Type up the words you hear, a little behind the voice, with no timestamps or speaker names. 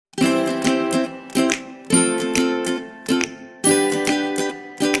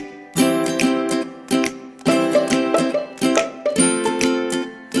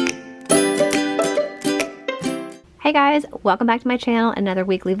Hey guys, welcome back to my channel, another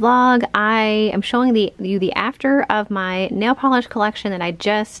weekly vlog. I am showing you the after of my nail polish collection that I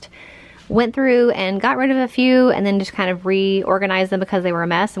just went through and got rid of a few and then just kind of reorganized them because they were a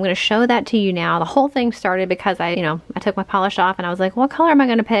mess. I'm going to show that to you now. The whole thing started because I took my polish off and I was like, what color am I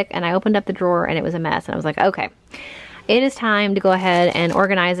going to pick? And I opened up the drawer and it was a mess. And I was like, okay, it is time to go ahead and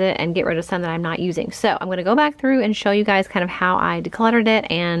organize it and get rid of some that I'm not using. So I'm going to go back through and show you guys kind of how I decluttered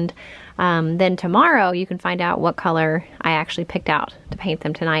it, and then tomorrow you can find out what color I actually picked out to paint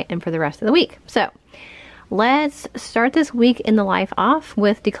them tonight and for the rest of the week. So let's start this week in the life off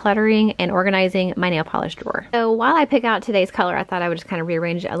with decluttering and organizing my nail polish drawer. So while I pick out today's color, I thought I would just kind of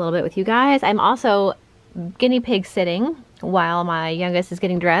rearrange it a little bit with you guys. I'm also guinea pig sitting while my youngest is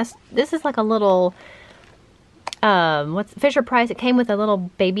getting dressed. This is like a little, what's Fisher Price? It came with a little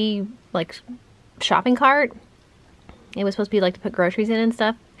baby like shopping cart. It was supposed to be like to put groceries in and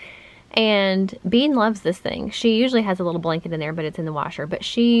stuff. And Bean loves this thing. She usually has a little blanket in there, but it's in the washer. But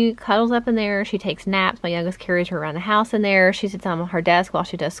she cuddles up in there. She takes naps. My youngest carries her around the house in there. She sits on her desk while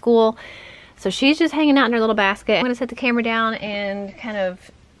she does school. So she's just hanging out in her little basket. I'm going to set the camera down and kind of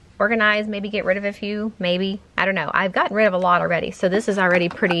organize, maybe get rid of a few, maybe. I don't know. I've gotten rid of a lot already. So this is already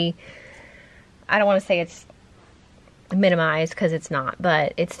pretty, I don't want to say it's minimized because it's not,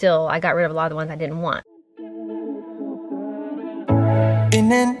 but it's still, I got rid of a lot of the ones I didn't want. In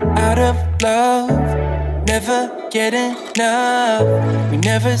and out of love, never get enough. We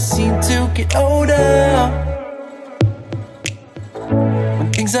never seem to get older.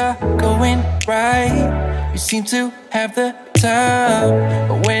 When things are going right, you seem to have the time.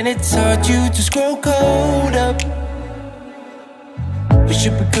 But when it's hard, you just grow cold up. We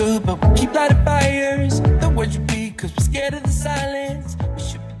should be good, but we keep lighting fires. The words repeat, cause we're scared of the silence. We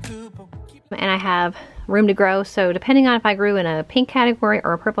should be good, but we keep... And I have room to grow, so depending on if I grew in a pink category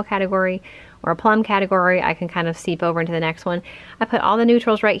or a purple category or a plum category, I can kind of seep over into the next one. I put all the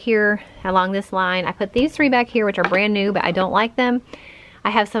neutrals right here along this line. I put these three back here, which are brand new, but I don't like them. I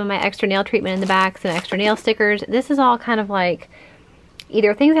have some of my extra nail treatment in the back, some extra nail stickers. This is all kind of like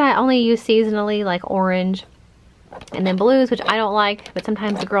either things that I only use seasonally, like orange, and then blues, which I don't like, but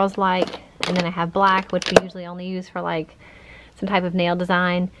sometimes the girls like. And then I have black, which we usually only use for like some type of nail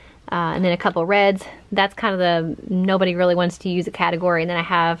design. And then a couple reds. That's kind of the nobody really wants to use a category. And then I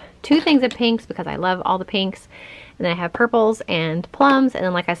have two things of pinks because I love all the pinks. And then I have purples and plums. And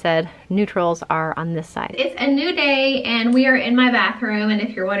then, like I said, neutrals are on this side. It's a new day and we are in my bathroom. And if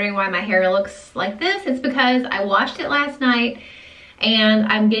you're wondering why my hair looks like this, it's because I washed it last night and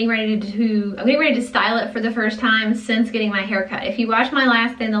I'm getting ready to style it for the first time since getting my hair cut. If you watch my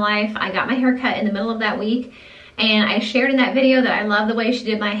last day in the life, I got my hair cut in the middle of that week. And I shared in that video that I love the way she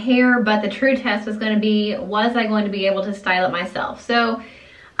did my hair, but the true test was going to be, was I going to be able to style it myself? So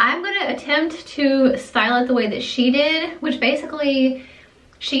I'm going to attempt to style it the way that she did, which basically,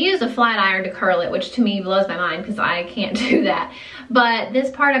 she used a flat iron to curl it, which to me blows my mind because I can't do that. But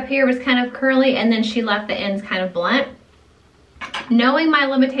this part up here was kind of curly, and then she left the ends kind of blunt. Knowing my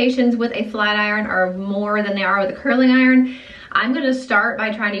limitations with a flat iron are more than they are with a curling iron, I'm going to start by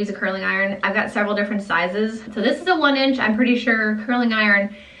trying to use a curling iron. I've got several different sizes. So this is a 1-inch, I'm pretty sure, curling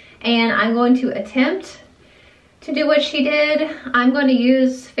iron. And I'm going to attempt to do what she did. I'm going to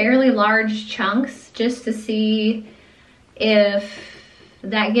use fairly large chunks just to see if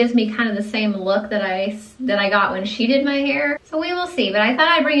that gives me kind of the same look that I got when she did my hair. So we will see. But I thought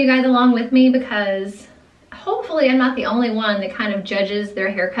I'd bring you guys along with me because hopefully I'm not the only one that kind of judges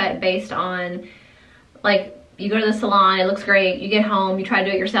their haircut based on, like, you go to the salon, it looks great, you get home, you try to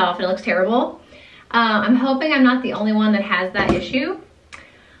do it yourself and it looks terrible. I'm hoping I'm not the only one that has that issue.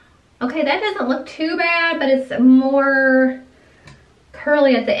 Okay, that doesn't look too bad, but it's more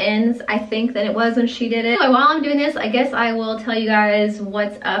curly at the ends, I think, than it was when she did it. Anyway, while I'm doing this, I guess I will tell you guys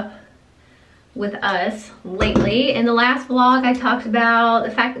what's up with us lately. In the last vlog, I talked about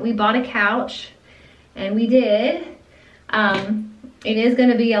the fact that we bought a couch, and we did. It is going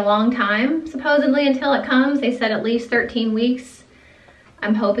to be a long time, supposedly, until it comes. They said at least 13 weeks.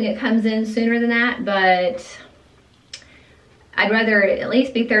 I'm hoping it comes in sooner than that, but I'd rather at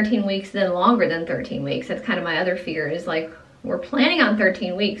least be 13 weeks than longer than 13 weeks. That's kind of my other fear, is like, we're planning on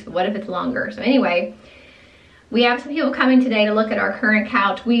 13 weeks, but what if it's longer? So anyway, we have some people coming today to look at our current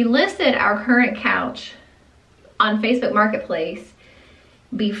couch. We listed our current couch on Facebook Marketplace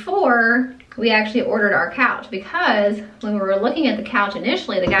before we actually ordered our couch, because when we were looking at the couch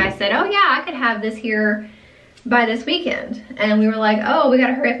initially, the guy said, oh yeah, I could have this here by this weekend. And we were like, oh, we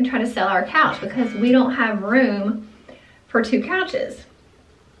gotta hurry up and try to sell our couch because we don't have room for 2 couches.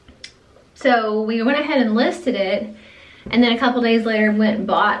 So we went ahead and listed it, and then a couple days later went and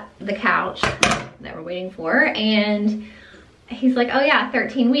bought the couch. that we're waiting for, and he's like, oh yeah,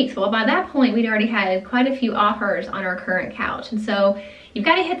 13 weeks. Well, by that point, we'd already had quite a few offers on our current couch. And so you've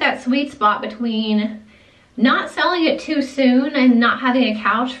got to hit that sweet spot between not selling it too soon and not having a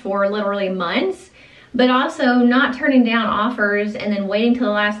couch for literally months, but also not turning down offers and then waiting till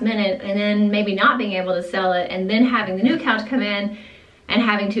the last minute and then maybe not being able to sell it and then having the new couch come in and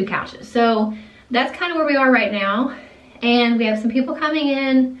having 2 couches. So that's kind of where we are right now. And we have some people coming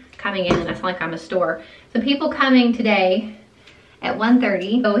in, I sound like I'm a store. Some people coming today at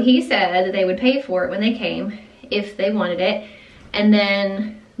 1:30. So he said that they would pay for it when they came if they wanted it, and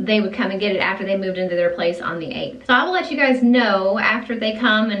then they would come and get it after they moved into their place on the 8th. So I will let you guys know after they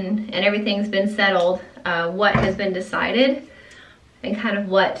come and everything's been settled what has been decided and kind of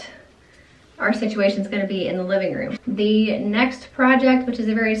what our situation is going to be in the living room. The next project, which is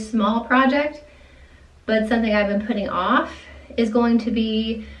a very small project but something I've been putting off, is going to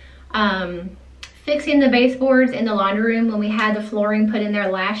be fixing the baseboards in the laundry room. When we had the flooring put in there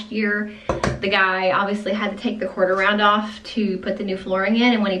last year, the guy obviously had to take the quarter round off to put the new flooring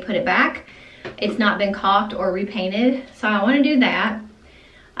in, and when he put it back, it's not been caulked or repainted. So I want to do that.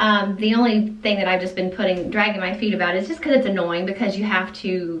 The only thing that I've just been dragging my feet about is just because it's annoying, because you have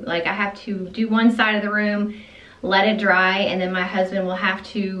to, like, I have to do one side of the room, let it dry, and then my husband will have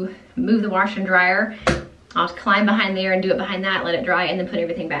to move the washer and dryer. I'll climb behind there and do it behind that, let it dry, and then put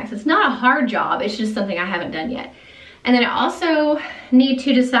everything back. So it's not a hard job, it's just something I haven't done yet. And then I also need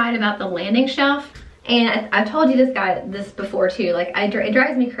to decide about the landing shelf. And I've told you this before too, like it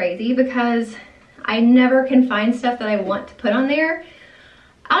drives me crazy because I never can find stuff that I want to put on there.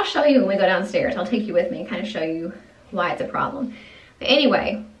 I'll show you when we go downstairs. I'll take you with me and kind of show you why it's a problem. But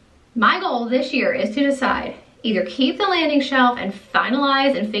anyway, my goal this year is to decide either keep the landing shelf and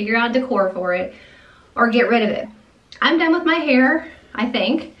finalize and figure out decor for it, or get rid of it. I'm done with my hair, I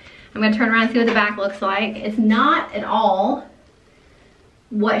think. I'm gonna turn around and see what the back looks like. It's not at all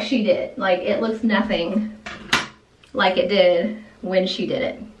what she did. Like, it looks nothing like it did when she did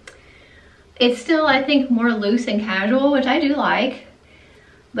it. It's still, I think, more loose and casual, which I do like,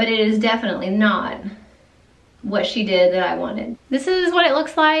 but it is definitely not what she did that I wanted. This is what it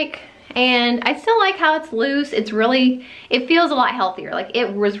looks like, and I still like how it's loose. It feels a lot healthier. Like,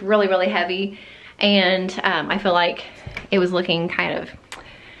 it was really, really heavy, and I feel like it was looking kind of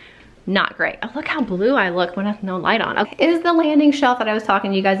not great. Oh, look how blue I look when I have no light on. Okay, is the landing shelf that I was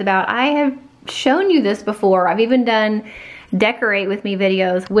talking to you guys about. I have shown you this before. I've even done decorate with me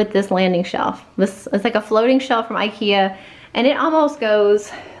videos with this landing shelf. It's like a floating shelf from IKEA, and it almost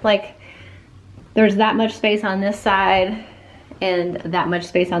goes like, there's that much space on this side and that much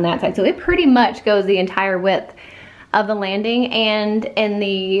space on that side. So it pretty much goes the entire width of the landing. And in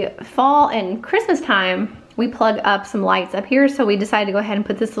the fall and Christmas time, we plug up some lights up here, so we decided to go ahead and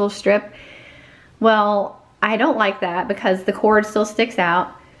put this little strip. Well, I don't like that because the cord still sticks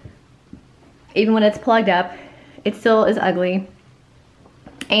out. Even when it's plugged up, it still is ugly.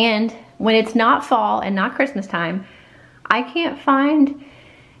 And when it's not fall and not Christmas time, I can't find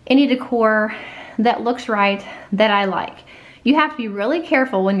any decor that looks right that I like. You have to be really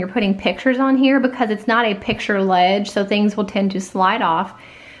careful when you're putting pictures on here because it's not a picture ledge, so things will tend to slide off.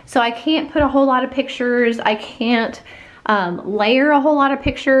 So I can't put a whole lot of pictures. I can't layer a whole lot of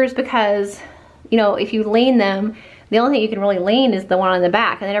pictures because, you know, if you lean them, the only thing you can really lean is the one on the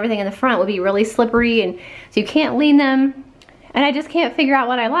back, and then everything in the front would be really slippery, and so you can't lean them, and I just can't figure out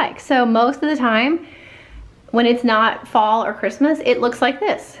what I like. So most of the time, when it's not fall or Christmas, it looks like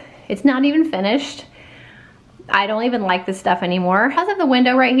this. It's not even finished. I don't even like this stuff anymore. Because of the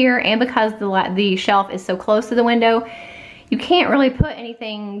window right here, and because the shelf is so close to the window, you can't really put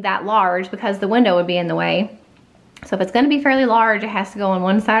anything that large because the window would be in the way. So if it's gonna be fairly large, it has to go on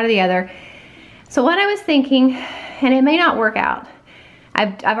one side or the other. So what I was thinking, and it may not work out,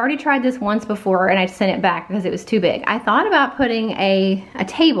 I've already tried this once before and I sent it back because it was too big. I thought about putting a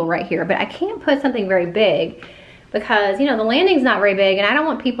table right here, but I can't put something very big because, you know, the landing's not very big and I don't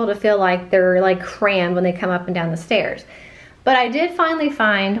want people to feel like they're like crammed when they come up and down the stairs. But I did finally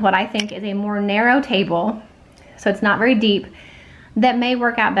find what I think is a more narrow table, so it's not very deep, that may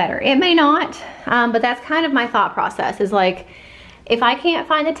work out better. It may not, but that's kind of my thought process, is like, if I can't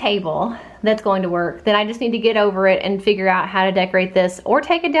find a table that's going to work, then I just need to get over it and figure out how to decorate this, or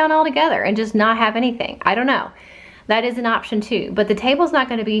take it down altogether and just not have anything. I don't know. That is an option too, but the table's not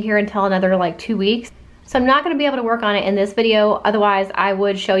gonna be here until another like 2 weeks. So I'm not gonna be able to work on it in this video. Otherwise, I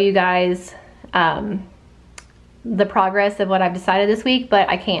would show you guys the progress of what I've decided this week, but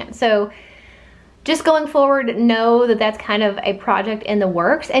I can't. So just going forward, know that that's kind of a project in the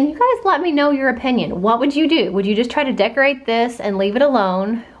works, and you guys let me know your opinion. What would you do? Would you just try to decorate this and leave it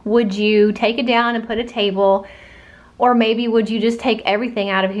alone? Would you take it down and put a table? Or maybe would you just take everything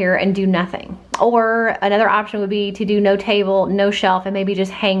out of here and do nothing? Or another option would be to do no table, no shelf, and maybe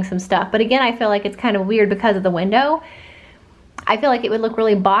just hang some stuff. But again, I feel like it's kind of weird because of the window. I feel like it would look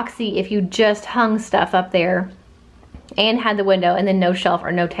really boxy if you just hung stuff up there and had the window and then no shelf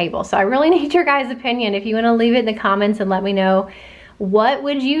or no table. So I really need your guys' opinion. If you want to leave it in the comments and let me know, what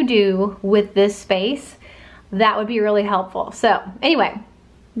would you do with this space? That would be really helpful. So anyway,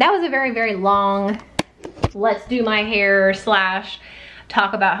 that was a very, very long let's do my hair slash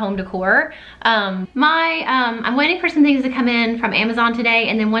talk about home decor. I'm waiting for some things to come in from Amazon today,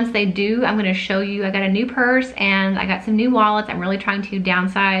 and then once they do, I'm gonna show you. I got a new purse and I got some new wallets. I'm really trying to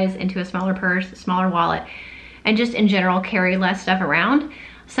downsize into a smaller purse, smaller wallet, and just in general carry less stuff around.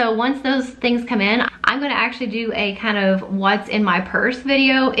 So once those things come in, I'm gonna actually do a kind of what's in my purse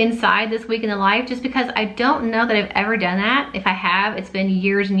video inside this week in the life, just because I don't know that I've ever done that. If I have, it's been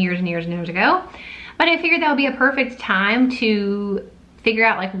years and years and years and years ago. But I figured that would be a perfect time to figure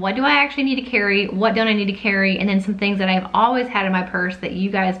out, like, what do I actually need to carry, what don't I need to carry, and then some things that I've always had in my purse that you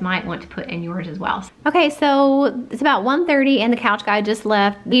guys might want to put in yours as well. Okay, so it's about 1:30 and the couch guy just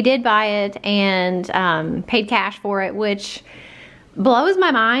left. He did buy it and paid cash for it, which blows my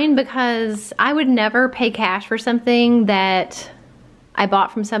mind because I would never pay cash for something that I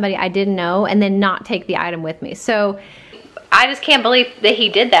bought from somebody I didn't know and then not take the item with me. So I just can't believe that he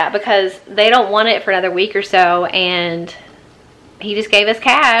did that, because they don't want it for another week or so, and he just gave us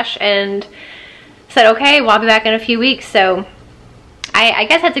cash and said, okay, well, I'll be back in a few weeks. So I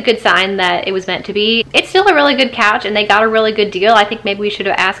guess that's a good sign that it was meant to be. It's still a really good couch and they got a really good deal. I think maybe we should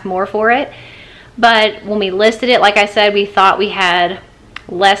have asked more for it. But when we listed it, like I said, we thought we had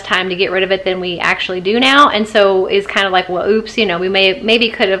less time to get rid of it than we actually do now. And so it's kind of like, well, oops, you know, we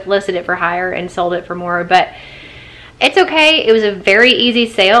maybe could have listed it for higher and sold it for more, but it's okay. It was a very easy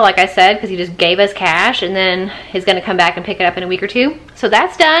sale, like I said, because he just gave us cash and then he's going to come back and pick it up in a week or two. So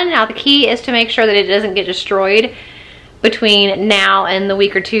that's done. Now the key is to make sure that it doesn't get destroyed between now and the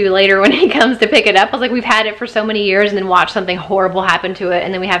week or two later when he comes to pick it up. I was like, we've had it for so many years and then watch something horrible happen to it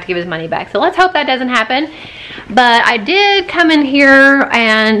and then we have to give his money back. So let's hope that doesn't happen. But I did come in here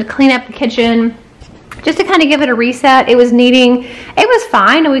and clean up the kitchen just to kind of give it a reset. It was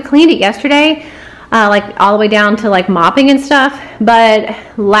fine, and we cleaned it yesterday. Like all the way down to like mopping and stuff, but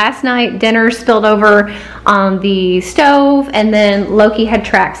last night dinner spilled over on the stove, and then Loki had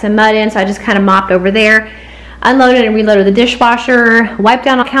tracked some mud in, so I just kind of mopped over there, unloaded and reloaded the dishwasher, wiped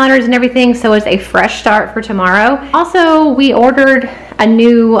down all counters and everything, so it's a fresh start for tomorrow. Also, we ordered a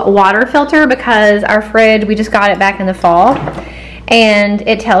new water filter because our fridge, we just got it back in the fall, and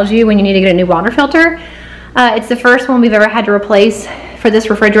it tells you when you need to get a new water filter. It's the first one we've ever had to replace for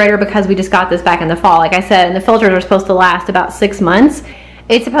this refrigerator because we just got this back in the fall, like I said, and the filters are supposed to last about 6 months.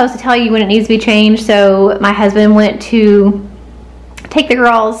 It's supposed to tell you when it needs to be changed. So my husband went to take the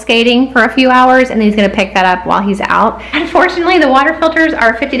girls skating for a few hours, and he's gonna pick that up while he's out. Unfortunately, the water filters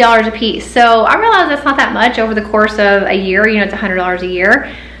are $50 a piece. So I realize that's not that much over the course of a year, you know, it's $100 a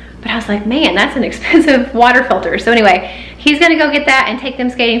year. But I was like, man, that's an expensive water filter. So anyway, he's gonna go get that and take them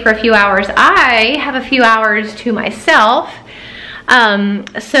skating for a few hours. I have a few hours to myself.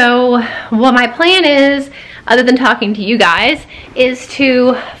 So what my plan is, other than talking to you guys, is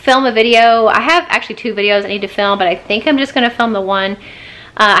to film a video. I have actually 2 videos I need to film, but I think I'm just gonna film the one.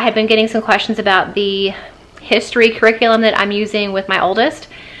 I have been getting some questions about the history curriculum that I'm using with my oldest.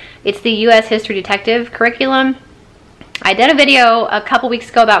 It's the U.S. History Detective curriculum. I did a video a couple weeks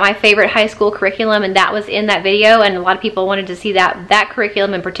ago about my favorite high school curriculum, and that was in that video, and a lot of people wanted to see that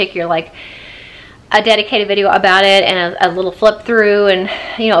curriculum in particular, like a dedicated video about it and a little flip through and,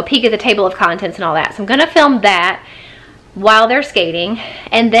 you know, a peek at the table of contents and all that. So I'm gonna film that while they're skating,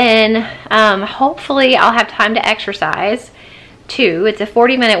 and then hopefully I'll have time to exercise too. It's a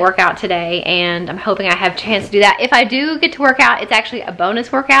 40-minute workout today, and I'm hoping I have a chance to do that. If I do get to work out, it's actually a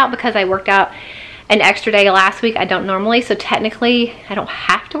bonus workout because I worked out an extra day last week. I don't normally, so technically I don't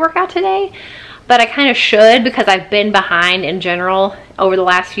have to work out today, but I kind of should because I've been behind in general over the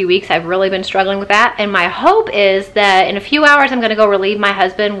last few weeks. I've really been struggling with that, and my hope is that in a few hours I'm gonna go relieve my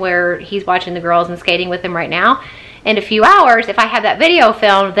husband where he's watching the girls and skating with him right now. In a few hours, if I have that video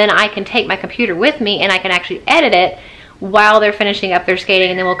filmed, then I can take my computer with me and I can actually edit it while they're finishing up their skating,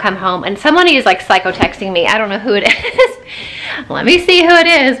 and then we'll come home. And somebody is like psycho texting me. I don't know who it is. Let me see who it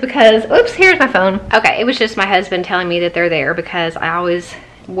is because, oops, here's my phone. Okay, it was just my husband telling me that they're there because I always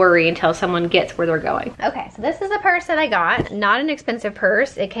worry until someone gets where they're going. Okay, so this is a purse that I got. Not an expensive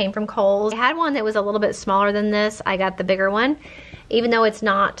purse. It came from Kohl's. I had one that was a little bit smaller than this. I got the bigger one. Even though it's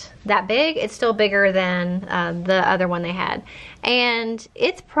not that big, it's still bigger than the other one they had. And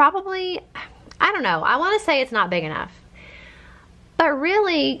it's probably, I don't know, I want to say it's not big enough. But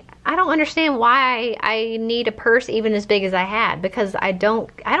really, I don't understand why I need a purse even as big as I had, because I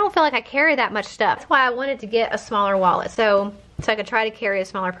don't feel like I carry that much stuff. That's why I wanted to get a smaller wallet, so I could try to carry a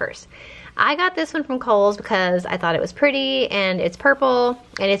smaller purse. I got this one from Kohl's because I thought it was pretty, and it's purple,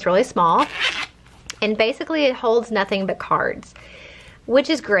 and it's really small. And basically it holds nothing but cards, which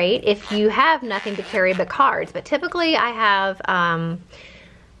is great if you have nothing to carry but cards. But typically I have,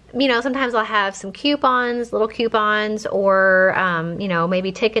 you know, sometimes I'll have some coupons, little coupons, or, you know,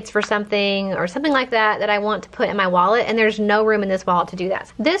 maybe tickets for something or something like that that I want to put in my wallet, and there's no room in this wallet to do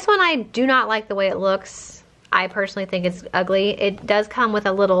that. This one, I do not like the way it looks. I personally think it's ugly. It does come with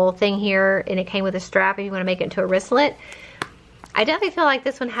a little thing here, and it came with a strap if you want to make it into a wristlet. I definitely feel like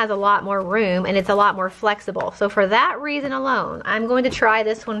this one has a lot more room, and it's a lot more flexible. So for that reason alone, I'm going to try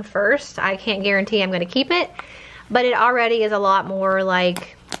this one first. I can't guarantee I'm going to keep it, but it already is a lot more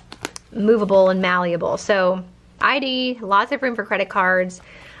like movable and malleable. So ID, lots of room for credit cards,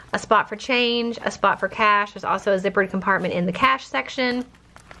 a spot for change, a spot for cash. There's also a zippered compartment in the cash section.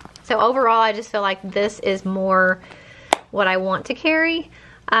 So overall, I just feel like this is more what I want to carry.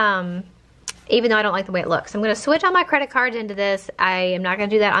 Even though I don't like the way it looks. I'm going to switch all my credit cards into this. I am not going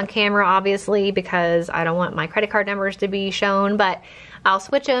to do that on camera, obviously, because I don't want my credit card numbers to be shown, but I'll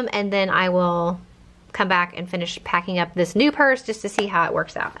switch them, and then I will come back and finish packing up this new purse just to see how it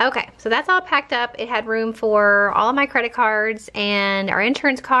works out. Okay, so that's all packed up. It had room for all of my credit cards and our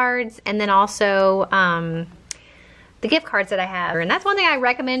insurance cards, and then also the gift cards that I have. And that's one thing I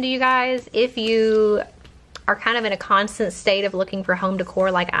recommend to you guys if you are kind of in a constant state of looking for home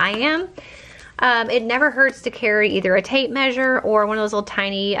decor like I am. It never hurts to carry either a tape measure or one of those little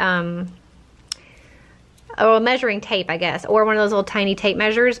tiny, measuring tape, I guess, or one of those little tiny tape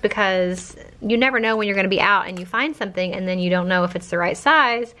measures, because you never know when you're going to be out and you find something and then you don't know if it's the right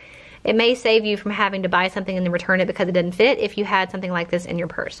size. It may save you from having to buy something and then return it because it didn't fit if you had something like this in your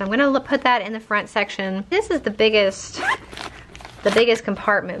purse. So I'm going to put that in the front section. This is the biggest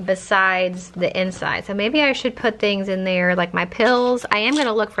compartment besides the inside. So maybe I should put things in there like my pills. I am going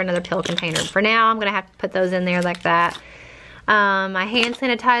to look for another pill container. For now, I'm going to have to put those in there like that. My hand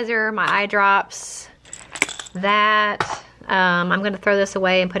sanitizer, my eye drops, that. I'm going to throw this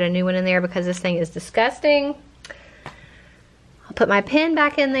away and put a new one in there because this thing is disgusting. I'll put my pen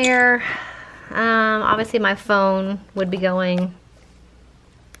back in there. Obviously my phone would be going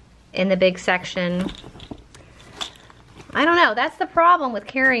in the big section. I don't know, that's the problem with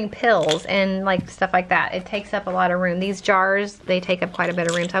carrying pills and like stuff like that. It takes up a lot of room. These jars, they take up quite a bit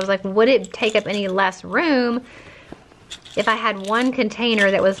of room. So I was like, would it take up any less room if I had one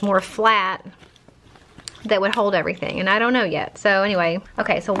container that was more flat that would hold everything? And I don't know yet. So anyway,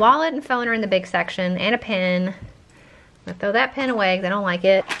 okay, so wallet and phone are in the big section, and a pen. I'm gonna throw that pen away because I don't like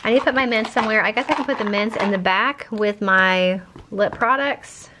it. I need to put my mints somewhere. I guess I can put the mints in the back with my lip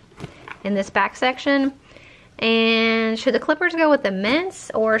products in this back section. And should the clippers go with the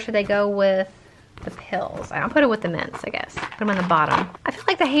mints or should they go with the pills? I'll put it with the mints, I guess. Put them on the bottom. I feel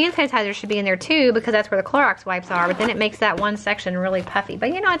like the hand sanitizer should be in there too because that's where the Clorox wipes are, but then it makes that one section really puffy.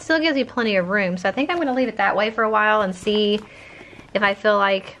 But you know, it still gives you plenty of room. So I think I'm going to leave it that way for a while and see if I feel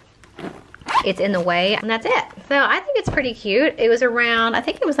like it's in the way. And that's it. So I think it's pretty cute. It was around, I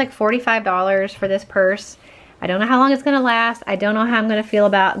think it was like $45 for this purse. I don't know how long it's going to last. I don't know how I'm going to feel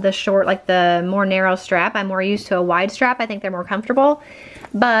about the short, like the more narrow strap. I'm more used to a wide strap. I think they're more comfortable.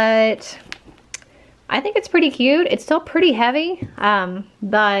 But I think it's pretty cute. It's still pretty heavy,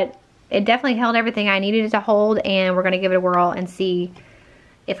 but it definitely held everything I needed it to hold, and we're going to give it a whirl and see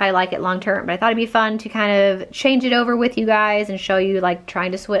if I like it long term. But I thought it'd be fun to kind of change it over with you guys and show you like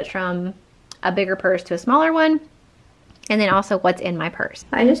trying to switch from a bigger purse to a smaller one, and then also what's in my purse.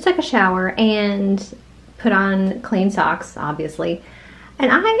 I just took a shower and put on clean socks, obviously.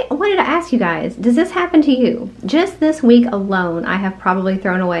 And I wanted to ask you guys, does this happen to you? Just this week alone, I have probably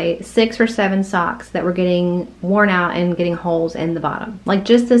thrown away 6 or 7 socks that were getting worn out and getting holes in the bottom. Like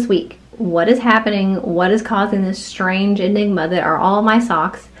just this week. What is happening? What is causing this strange enigma that are all my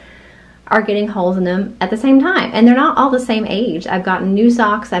socks are getting holes in them at the same time? And they're not all the same age. I've gotten new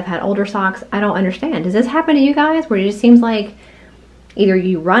socks, I've had older socks. I don't understand. Does this happen to you guys where it just seems like either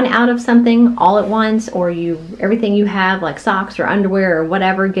you run out of something all at once, or everything you have, like socks or underwear or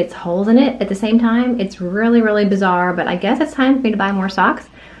whatever, gets holes in it at the same time? It's really, really bizarre, but I guess it's time for me to buy more socks.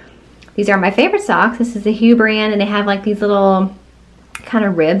 These are my favorite socks. This is the Hue brand, and they have like these little kind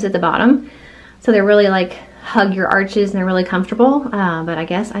of ribs at the bottom. So they're really like hug your arches and they're really comfortable. But I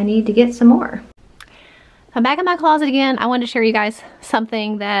guess I need to get some more. I'm back in my closet again. I wanted to share you guys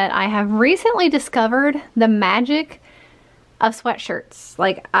something that I have recently discovered, the magic of sweatshirts.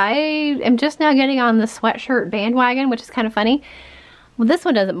 Like, I am just now getting on the sweatshirt bandwagon, which is kind of funny. Well, this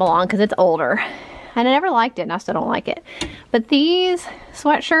one doesn't belong because it's older. And I never liked it and I still don't like it. But these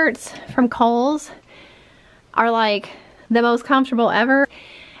sweatshirts from Kohl's are like the most comfortable ever.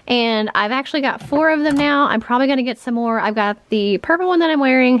 And I've actually got 4 of them now. I'm probably going to get some more. I've got the purple one that I'm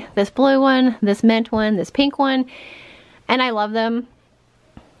wearing, this blue one, this mint one, this pink one. And I love them.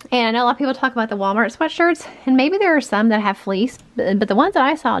 And I know a lot of people talk about the Walmart sweatshirts. And maybe there are some that have fleece. But the ones that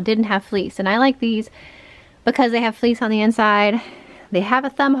I saw didn't have fleece. And I like these because they have fleece on the inside. They have a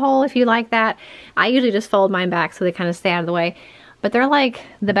thumb hole if you like that. I usually just fold mine back so they kind of stay out of the way. But they're like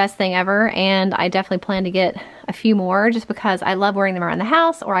the best thing ever, and I definitely plan to get a few more just because I love wearing them around the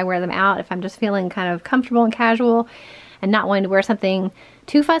house, or I wear them out if I'm just feeling kind of comfortable and casual and not wanting to wear something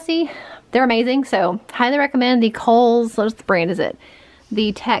too fussy. They're amazing, so highly recommend the Kohl's, what brand is it?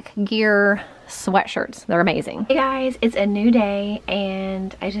 The Tech Gear sweatshirts. They're amazing. Hey guys, it's a new day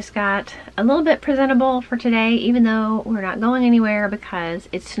and I just got a little bit presentable for today, even though we're not going anywhere because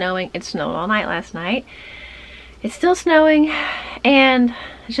it's snowing. It snowed all night last night. It's still snowing, and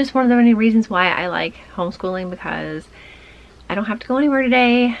it's just one of the many reasons why I like homeschooling, because I don't have to go anywhere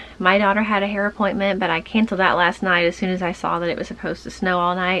today. My daughter had a hair appointment, but I canceled that last night as soon as I saw that it was supposed to snow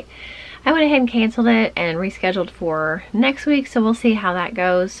all night. I went ahead and canceled it and rescheduled for next week, so we'll see how that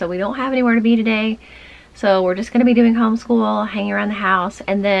goes. So we don't have anywhere to be today. So we're just going to be doing homeschool, hanging around the house,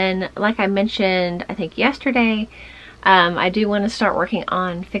 and then like I mentioned, I think yesterday, I do want to start working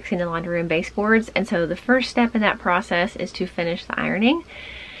on fixing the laundry room baseboards, and so the first step in that process is to finish the ironing.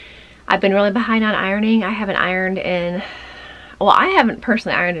 I've been really behind on ironing. I haven't ironed in, well, I haven't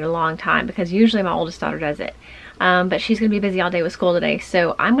personally ironed in a long time because usually my oldest daughter does it. But she's going to be busy all day with school today,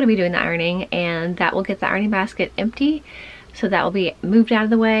 so I'm going to be doing the ironing, and that will get the ironing basket empty. So that will be moved out of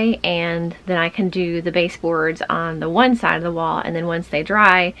the way, and then I can do the baseboards on the one side of the wall, and then once they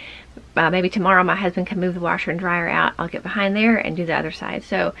dry, maybe tomorrow my husband can move the washer and dryer out. I'll get behind there and do the other side.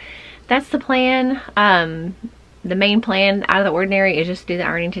 So that's the plan. The main plan out of the ordinary is just to do the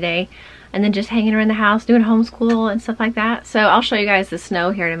ironing today, and then just hanging around the house doing homeschool and stuff like that. So I'll show you guys the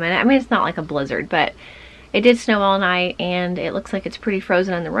snow here in a minute. I mean, it's not like a blizzard, but it did snow all night and it looks like it's pretty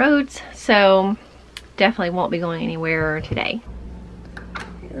frozen on the roads. So definitely won't be going anywhere today.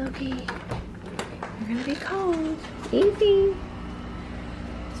 Hey, Loki, you're gonna be cold. Easy.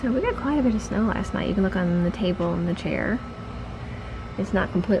 So we got quite a bit of snow last night. You can look on the table and the chair. It's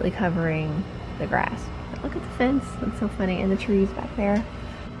not completely covering the grass. But look at the fence. That's so funny. And the trees back there.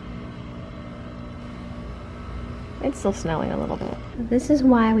 It's still snowing a little bit. This is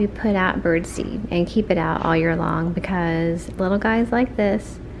why we put out birdseed and keep it out all year long, because little guys like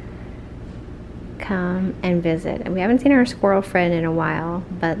this come and visit. And we haven't seen our squirrel friend in a while,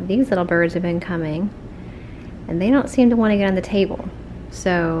 but these little birds have been coming and they don't seem to want to get on the table.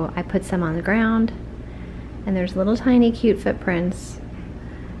 So I put some on the ground, and there's little tiny cute footprints,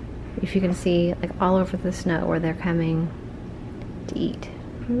 if you can see, like all over the snow where they're coming to eat.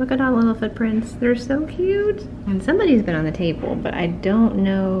 Look at all the little footprints. They're so cute. And somebody's been on the table, but I don't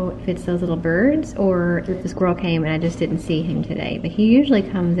know if it's those little birds or if the squirrel came and I just didn't see him today. But he usually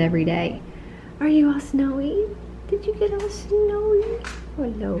comes every day. Are you all snowy? Did you get all snowy?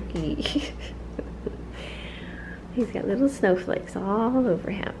 Oh, Loki. He's got little snowflakes all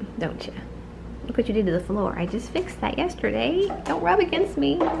over him, don't you? Look what you did to the floor. I just fixed that yesterday. Don't rub against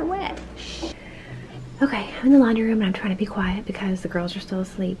me. You're wet. Shh. Okay, I'm in the laundry room and I'm trying to be quiet because the girls are still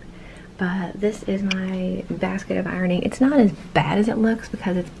asleep. But this is my basket of ironing. It's not as bad as it looks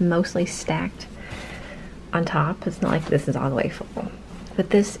because it's mostly stacked on top. It's not like this is all the way full. But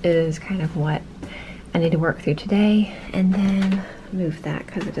this is kind of what I need to work through today. And then move that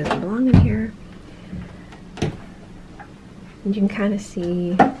because it doesn't belong in here. And you can kind of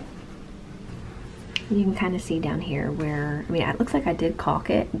see, down here where, I mean, it looks like I did caulk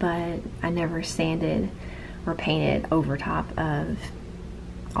it, but I never sanded or painted over top of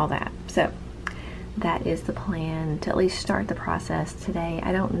all that. So that is the plan, to at least start the process today.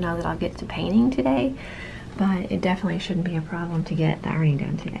 I don't know that I'll get to painting today, but it definitely shouldn't be a problem to get the ironing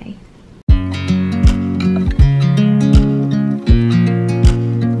done today.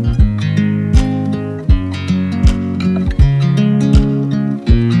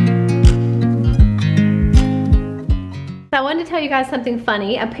 I wanted to tell you guys something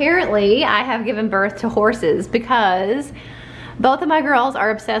funny. Apparently, I have given birth to horses because both of my girls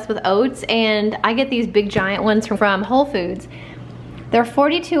are obsessed with oats, and I get these big giant ones from Whole Foods. They're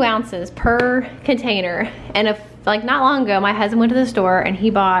 42 ounces per container. And if, like not long ago, my husband went to the store and he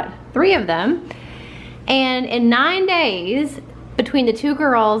bought 3 of them. And in 9 days, between the 2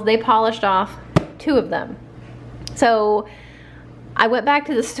 girls, they polished off 2 of them. So I went back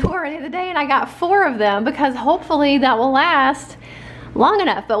to the store the other day and I got 4 of them because hopefully that will last long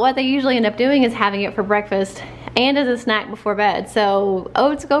enough. But what they usually end up doing is having it for breakfast and as a snack before bed. So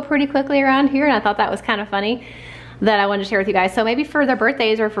oats go pretty quickly around here, and I thought that was kind of funny that I wanted to share with you guys. So maybe for their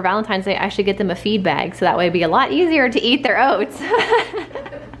birthdays or for Valentine's Day, I should get them a feed bag so that way it'd be a lot easier to eat their oats.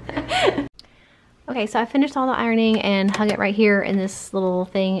 Okay, so I finished all the ironing and hung it right here in this little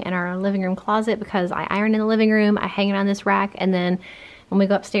thing in our living room closet because I iron in the living room, I hang it on this rack, and then when we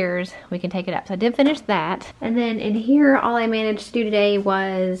go upstairs, we can take it up. So I did finish that. And then in here, all I managed to do today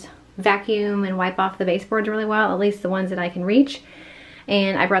was vacuum and wipe off the baseboards really well, at least the ones that I can reach.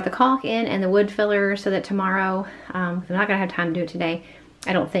 And I brought the caulk in and the wood filler so that tomorrow, I'm not gonna have time to do it today,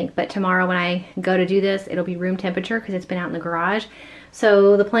 I don't think, but tomorrow when I go to do this, it'll be room temperature because it's been out in the garage.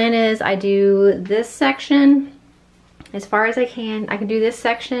 So the plan is I do this section as far as I can. I can do this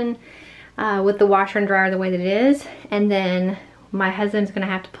section with the washer and dryer the way that it is, and then my husband's gonna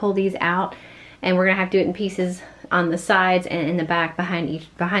have to pull these out, and we're gonna have to do it in pieces on the sides and in the back behind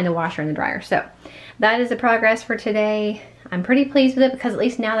the washer and the dryer. So that is the progress for today. I'm pretty pleased with it because at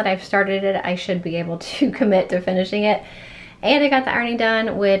least now that I've started it, I should be able to commit to finishing it. And I got the ironing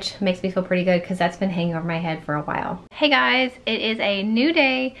done, which makes me feel pretty good because that's been hanging over my head for a while. Hey guys, it is a new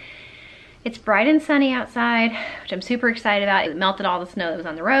day. It's bright and sunny outside, which I'm super excited about. It melted all the snow that was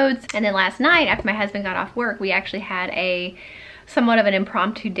on the roads. And then last night, after my husband got off work, we actually had a somewhat of an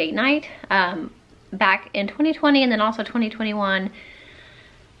impromptu date night back in 2020 and then also 2021.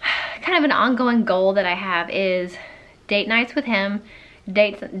 Kind of an ongoing goal that I have is date nights with him,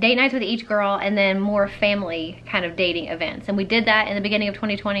 date nights with each girl, and then more family kind of dating events. And we did that in the beginning of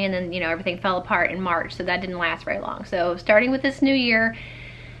 2020, and then, you know, everything fell apart in March, so that didn't last very long. So starting with this new year,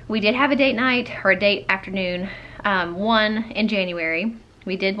 we did have a date night, or a date afternoon, one in January.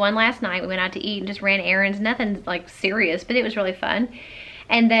 We did one last night. We went out to eat and just ran errands, nothing like serious, but it was really fun.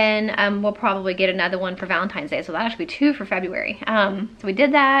 And then we'll probably get another one for Valentine's Day, so that'll actually be 2 for February. So we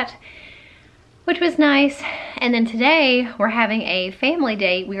did that, which was nice. And then today we're having a family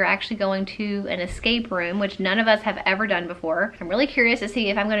date. We are actually going to an escape room, which none of us have ever done before. I'm really curious to see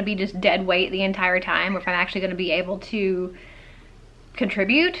if I'm gonna be just dead weight the entire time or if I'm actually gonna be able to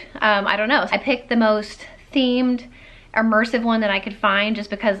contribute. I don't know. I picked the most themed, immersive one that I could find just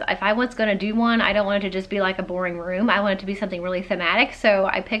because if I was gonna do one, I don't want it to just be like a boring room. I want it to be something really thematic. So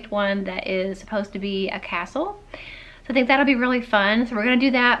I picked one that is supposed to be a castle. So I think that'll be really fun. So we're gonna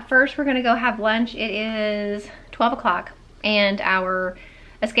do that. First, we're gonna go have lunch. It is 12 o'clock and our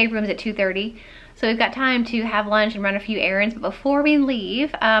escape room is at 2:30. So we've got time to have lunch and run a few errands. But before we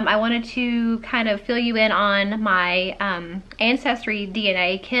leave, I wanted to kind of fill you in on my Ancestry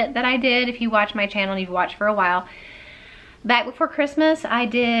DNA kit that I did. If you watch my channel and you've watched for a while, back before Christmas, I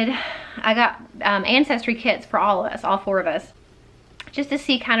got Ancestry kits for all of us, all 4 of us, just to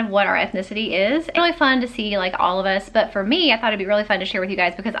see kind of what our ethnicity is. It's really fun to see like all of us, but for me, I thought it'd be really fun to share with you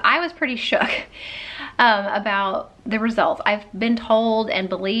guys because I was pretty shook about the results. I've been told and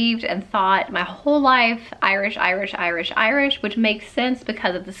believed and thought my whole life Irish, Irish, Irish, Irish, which makes sense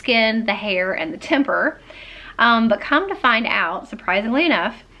because of the skin, the hair, and the temper. But come to find out, surprisingly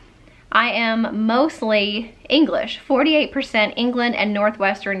enough, I am mostly English, 48% England and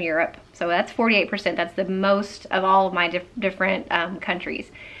Northwestern Europe. So that's 48%, that's the most of all of my different countries.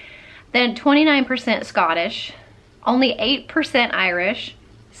 Then 29% Scottish, only 8% Irish,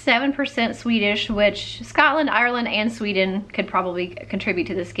 7% Swedish, which Scotland, Ireland, and Sweden could probably contribute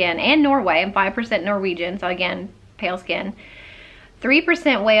to the skin, and Norway, and 5% Norwegian, so again, pale skin.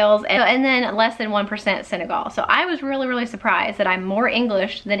 3% Wales, and then less than 1% Senegal. So I was really, really surprised that I'm more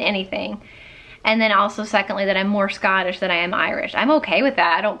English than anything. And then also secondly, that I'm more Scottish than I am Irish. I'm okay with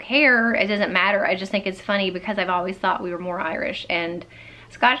that. I don't care. It doesn't matter. I just think it's funny because I've always thought we were more Irish. And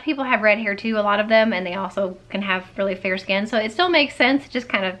Scottish people have red hair too, a lot of them, and they also can have really fair skin. So it still makes sense, just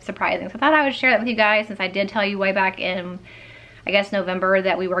kind of surprising. So I thought I would share that with you guys since I did tell you way back in, I guess, November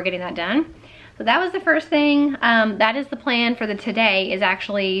that we were getting that done. So that was the first thing. That is the plan for the today, is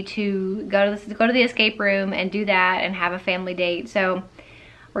actually to go to the escape room and do that and have a family date. So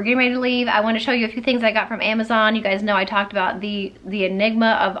we're getting ready to leave. I want to show you a few things I got from Amazon. You guys know I talked about the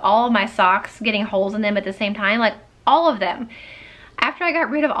enigma of all of my socks getting holes in them at the same time, like all of them. After I got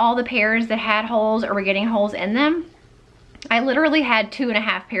rid of all the pairs that had holes or were getting holes in them, I literally had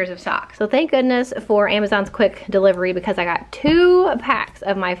 2.5 pairs of socks. So thank goodness for Amazon's quick delivery because I got 2 packs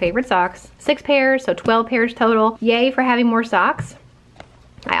of my favorite socks, 6 pairs, so 12 pairs total. Yay for having more socks.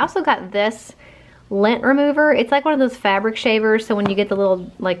 I also got this lint remover. It's like one of those fabric shavers, so when you get the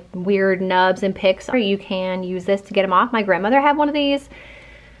little like weird nubs and picks, you can use this to get them off. My grandmother had one of these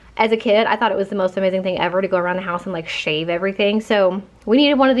as a kid. I thought it was the most amazing thing ever to go around the house and like shave everything. So we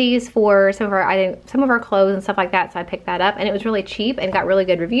needed one of these for some of our clothes and stuff like that, so I picked that up, and it was really cheap and got really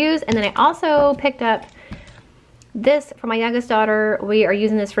good reviews. And then I also picked up this for my youngest daughter. We are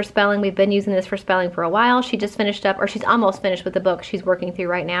using this for spelling. We've been using this for spelling for a while. She just finished up, or she's almost finished with the book she's working through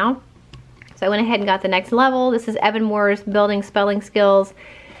right now. So I went ahead and got the next level. This is Evan Moore's Building Spelling Skills.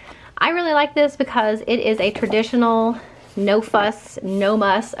 I really like this because it is a traditional, no fuss, no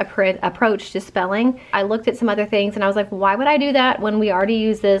muss approach to spelling. I looked at some other things and I was like, why would I do that when we already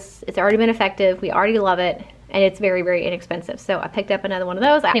use this? It's already been effective. We already love it. And it's very, very inexpensive. So I picked up another one of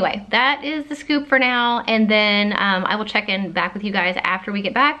those. Anyway, that is the scoop for now. And then I will check in back with you guys after we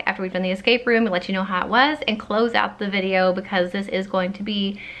get back, after we've done the escape room, and let you know how it was and close out the video, because this is going to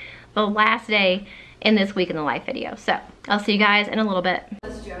be the last day in this week in the life video. So I'll see you guys in a little bit.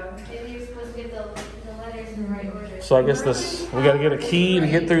 So I guess we gotta get a key to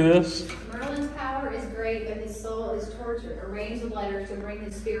get through this. Merlin's power is great, but his soul is tortured. Arrange the letters to bring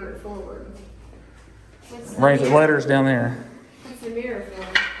his spirit forward. Arrange the letters down there. What's the mirror for?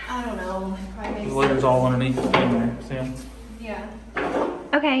 I don't know. The letters all underneath down there. See 'em? Yeah.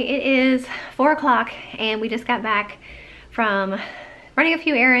 Okay, it is 4 o'clock and we just got back from running a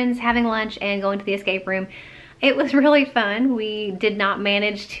few errands, having lunch, and going to the escape room. It was really fun. We did not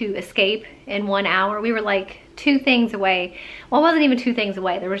manage to escape in 1 hour. We were like 2 things away. Well, it wasn't even 2 things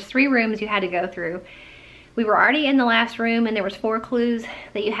away. There was 3 rooms you had to go through. We were already in the last room and there was 4 clues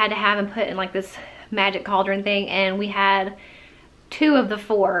that you had to have and put in like this magic cauldron thing, and we had 2 of the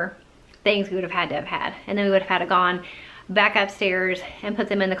 4 things we would have had, and then we would have had to gone back upstairs and put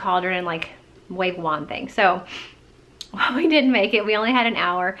them in the cauldron and like wave a wand thing. So we didn't make it. We only had an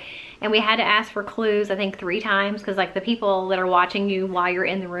hour, and we had to ask for clues I think 3 times, because like the people that are watching you while you're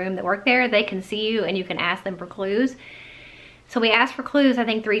in the room that work there, they can see you and you can ask them for clues. So we asked for clues I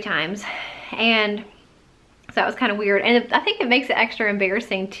think 3 times, and so that was kind of weird. And I think it makes it extra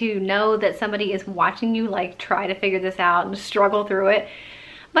embarrassing to know that somebody is watching you like try to figure this out and struggle through it.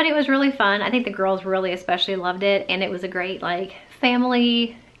 But it was really fun. I think the girls really especially loved it, and it was a great like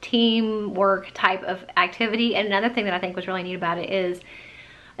family teamwork type of activity. And another thing that I think was really neat about it is,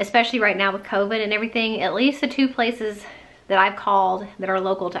 especially right now with COVID and everything, at least the 2 places that I've called that are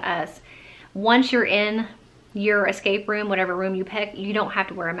local to us, once you're in your escape room, whatever room you pick, you don't have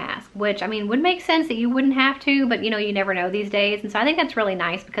to wear a mask, which I mean would make sense that you wouldn't have to, but you know, you never know these days. And so I think that's really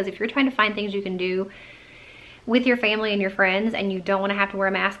nice, because if you're trying to find things you can do with your family and your friends and you don't want to have to wear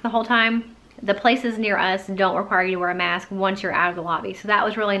a mask the whole time, the places near us don't require you to wear a mask once you're out of the lobby. So that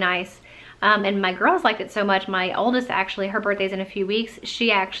was really nice. And my girls liked it so much. My oldest, actually, her birthday's in a few weeks.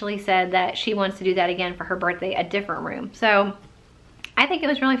 She actually said that she wants to do that again for her birthday, a different room. So I think it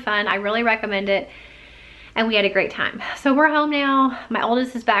was really fun. I really recommend it. And we had a great time. So we're home now. My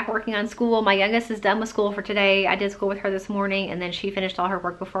oldest is back working on school. My youngest is done with school for today. I did school with her this morning, and then she finished all her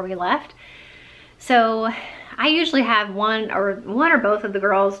work before we left. So I usually have one or both of the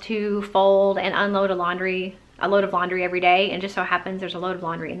girls to fold and unload a load of laundry every day. And just so happens there's a load of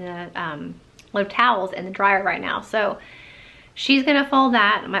laundry in the load of towels in the dryer right now. So she's gonna fold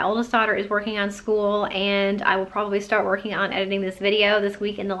that. My oldest daughter is working on school, and I will probably start working on editing this video this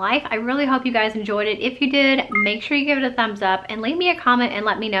week in the life. I really hope you guys enjoyed it. If you did, make sure you give it a thumbs up and leave me a comment and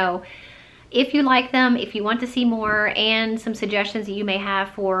let me know if you like them, if you want to see more, and some suggestions that you may have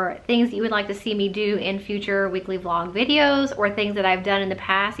for things that you would like to see me do in future weekly vlog videos, or things that I've done in the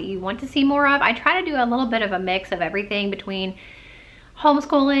past that you want to see more of. I try to do a little bit of a mix of everything between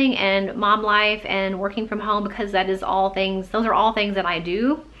homeschooling and mom life and working from home, because those are all things that I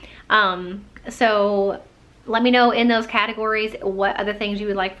do. So let me know in those categories what other things you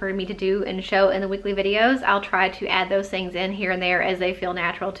would like for me to do and show in the weekly videos. I'll try to add those things in here and there as they feel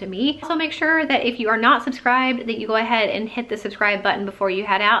natural to me. Also, make sure that if you are not subscribed, that you go ahead and hit the subscribe button before you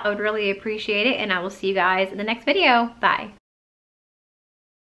head out. I would really appreciate it, and I will see you guys in the next video. Bye.